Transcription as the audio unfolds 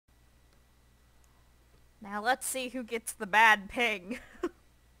Now let's see who gets the bad ping.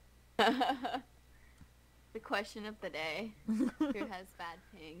 The question of the day. Who has bad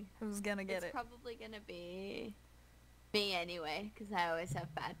ping? Who's gonna get it? It's probably gonna be me anyway, because I always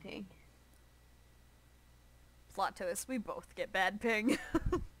have bad ping. Plot twist, we both get bad ping.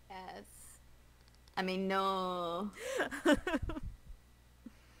 Yes. I mean, no.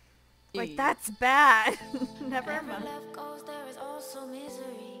 Like, that's bad. Never Wherever mind. love goes, there is also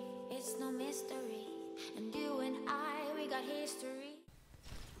misery. It's no mystery. And you and I, we got history.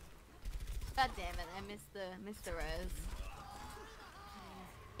 God damn it, I missed the res.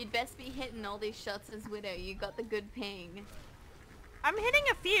 You'd best be hitting all these shots as Widow. You got the good ping. I'm hitting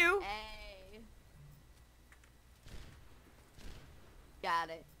a few. Hey. Got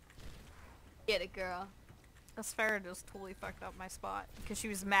it. Get it, girl. Aspera just totally fucked up my spot because she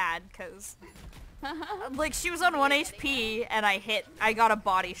was mad because like she was on 1 HP and I got a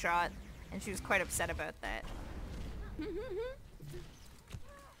body shot and she was quite upset about that.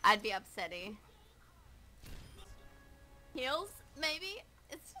 I'd be upsetty. Heals? Maybe?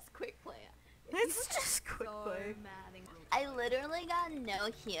 It's just quick play. It's just quick play. Mad. I literally got no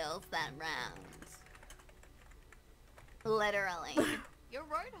heals that round. Literally. You're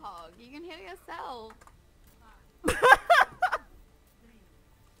Roadhog. You can heal yourself.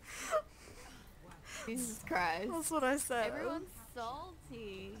 Jesus Christ. That's what I said. Everyone's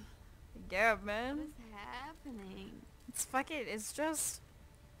salty. Yeah, What man. is happening? It's fucking, it's just...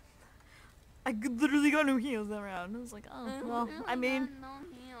 I literally got no heals that round. I was like, oh, well, I mean... No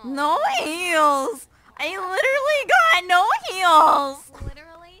heals. No heals! I literally got no heals!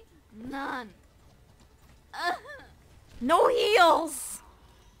 Literally none. No heals!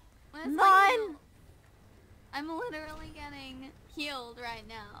 Where's my None! heal? I'm literally getting healed right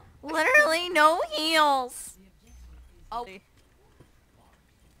now. Literally no heals! Oh.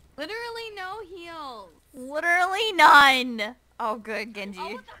 Literally no heals. Literally none! Oh, good, Genji.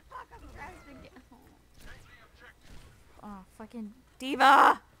 Oh, what the fuck? I'm trying to get home. Oh, fucking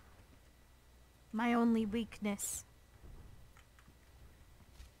diva! My only weakness.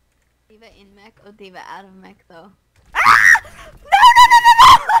 Diva in mech or diva out of mech though? Ah! No!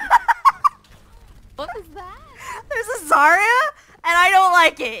 What is that? There's a Zarya, and I don't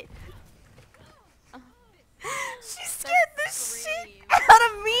like it. She scared the shit Scream. out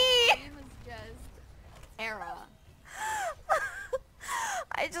of me! Scream is just terror.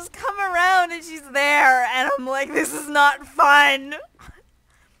 I just come around and she's there, and I'm like, this is not fun.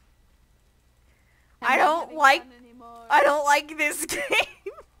 I don't like this game.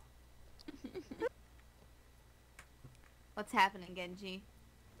 What's happening, Genji?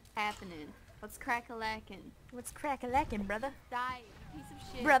 Happening. What's crack-a-lackin'? What's crack-a-lackin', brother? Die, you piece of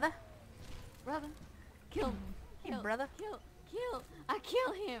shit. Brother? Brother. Kill him. Hey, Kill. brother. Kill. I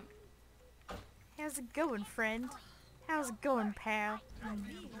kill him. How's it going, friend? How's it going, pal?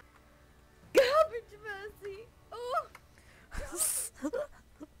 Garbage mercy. Ooh.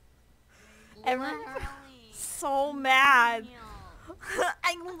 Everyone's Literally. so mad. Heal.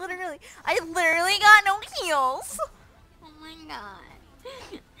 I literally got no heals. Oh my god.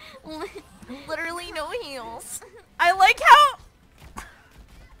 Literally no heals. I like how...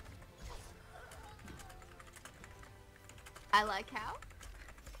 I like how?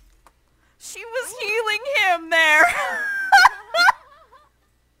 She was healing him there.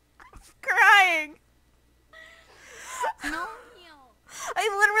 I'm crying. No heal. I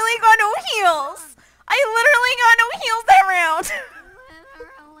literally got no heals. I literally got no heals that round.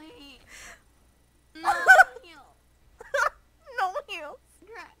 Literally. No heal. No heals.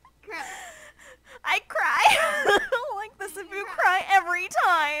 Crap. I cry. Like the Sabu cry every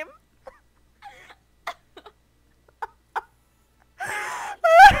time.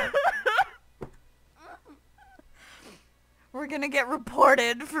 We're gonna get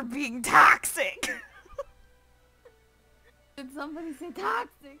reported for being toxic. Did somebody say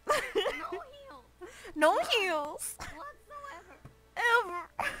toxic? No heal. No heals. Whatsoever. Ever.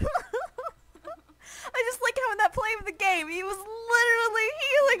 I just like how in that play of the game, he was literally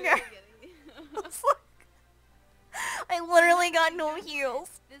healing her. It's like, I literally got no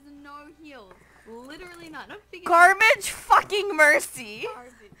heals. There's no heals. Literally not. No figure. Garbage fucking mercy.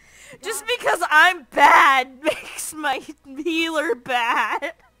 Garbage. Just because I'm bad makes my healer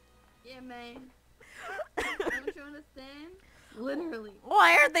bad. Yeah, man. Don't you understand? Literally.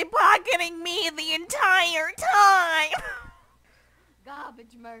 Why aren't they pocketing me the entire time?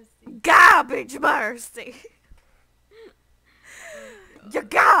 Garbage mercy. Garbage mercy. You're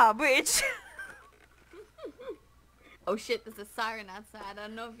garbage. Oh shit, there's a siren outside. I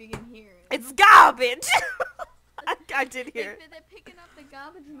don't know if you can hear it. It's garbage. I did hear it. They're picking up the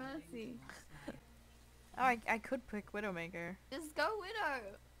garbage mercy. Oh, I could pick Widowmaker. Just go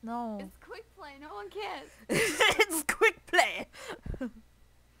Widow. No. It's quick play. No one cares. It's quick play.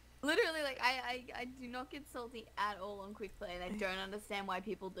 Literally, like, I do not get salty at all on quick play, and I don't understand why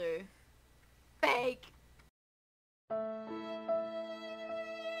people do. Fake!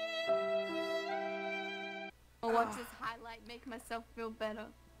 I'll watch this highlight, make myself feel better.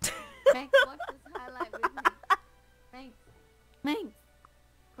 Thanks, watch this highlight with me. Thanks. Thanks.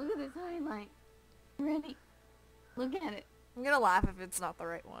 Look at this highlight. Ready? Look at it. I'm gonna laugh if it's not the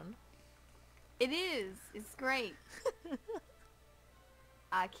right one. It is. It's great.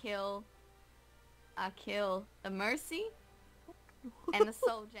 I kill the Mercy and the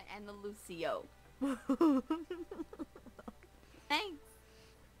Soldier and the Lucio. Thanks.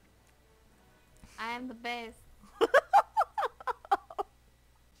 I am the best.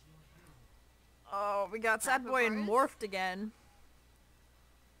 Oh, we got Sad Boy and morphed again.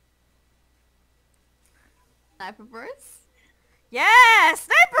 Sniper Bros? Yeah!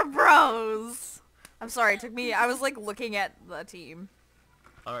 Sniper Bros! I'm sorry, it took me... I was like looking at the team.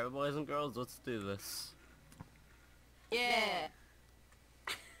 Alright, boys and girls, let's do this. Yeah.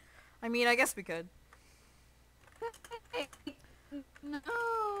 I mean, I guess we could. No.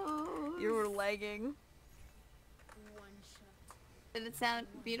 You were lagging. Did it sound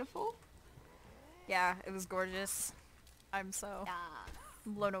beautiful? Yeah, it was gorgeous. I'm so Yeah.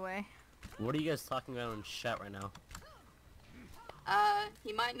 blown away. What are you guys talking about in chat right now?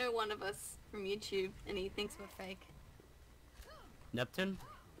 He might know one of us from YouTube, and he thinks we're fake. Neptune?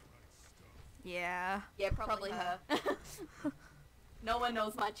 Yeah. Yeah, probably her. No one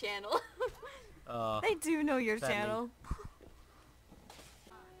knows my channel. They do know your Sadly. channel.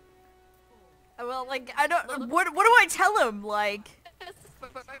 Well, like, I don't... What do I tell him? Like...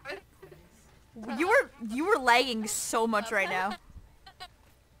 You were lagging so much right now.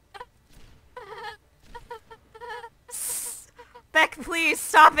 Beck, please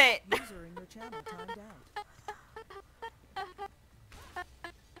stop it. User in your channel timed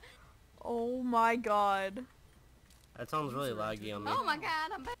out. Oh my god. That sounds really laggy on me. Oh my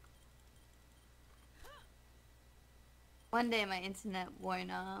god, I'm back. One day my internet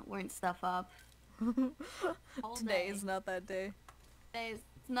won't stuff up. All Today day. is not that day. It's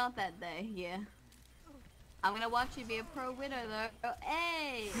not that day, yeah. I'm gonna watch you be a pro widow though. Oh,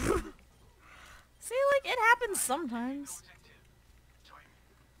 hey! See, like, it happens sometimes.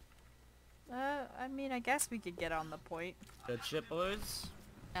 I mean, I guess we could get on the point. Good shit, boys.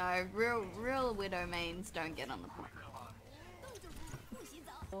 No, real widow mains don't get on the point.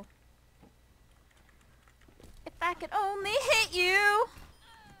 If I could only hit you!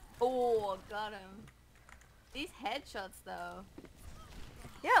 Oh, got him. These headshots though.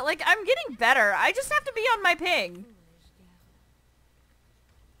 Yeah, like, I'm getting better. I just have to be on my ping.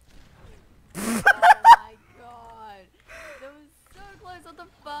 Oh my god. That was so close, what the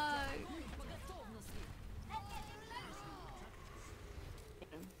fuck?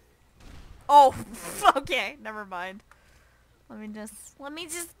 Oh, okay, never mind. Let me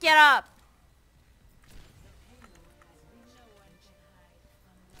just get up.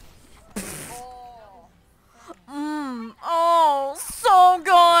 Oh, so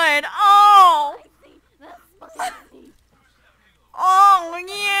good. Oh, That's spicy. oh,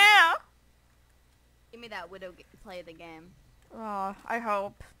 yeah. Give me that widow play of the game. Oh, I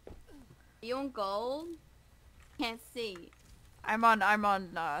hope. Are you on gold? Can't see. I'm on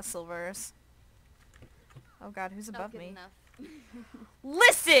silvers. Oh god, who's Not above good me? enough.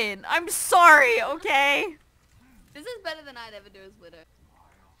 Listen, I'm sorry, okay? This is better than I'd ever do as widow.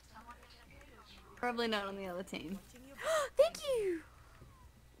 Probably not on the other team. Thank you.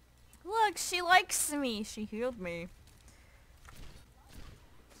 Look, she likes me. She healed me.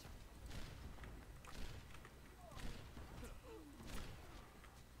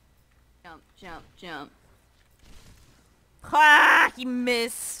 Jump, jump, jump. Ha! He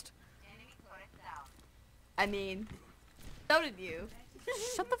missed. I mean, so did you.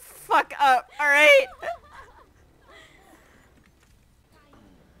 Shut the fuck up, alright?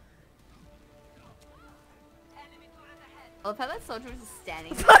 I love how that soldier was just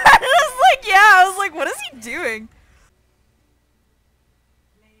standing there. I was like, yeah, I was like, what is he doing?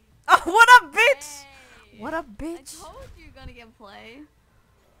 Oh, what up, bitch? Hey, What up, I bitch? told you you're gonna get play.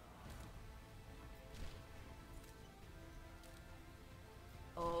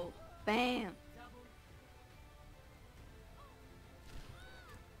 Oh, bam.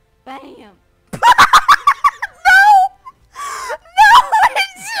 Bam. No! No!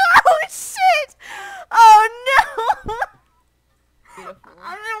 Oh, shit! Oh, no! Beautiful. I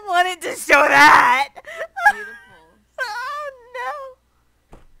didn't want it to show that! Beautiful. Oh, no!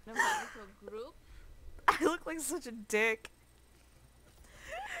 Invite me to a group. I I look like such a dick.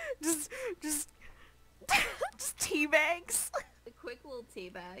 Just just teabags. The quick little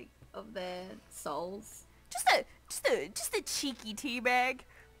teabag of their souls. Just a cheeky teabag.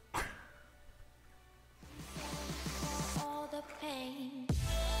 all the pain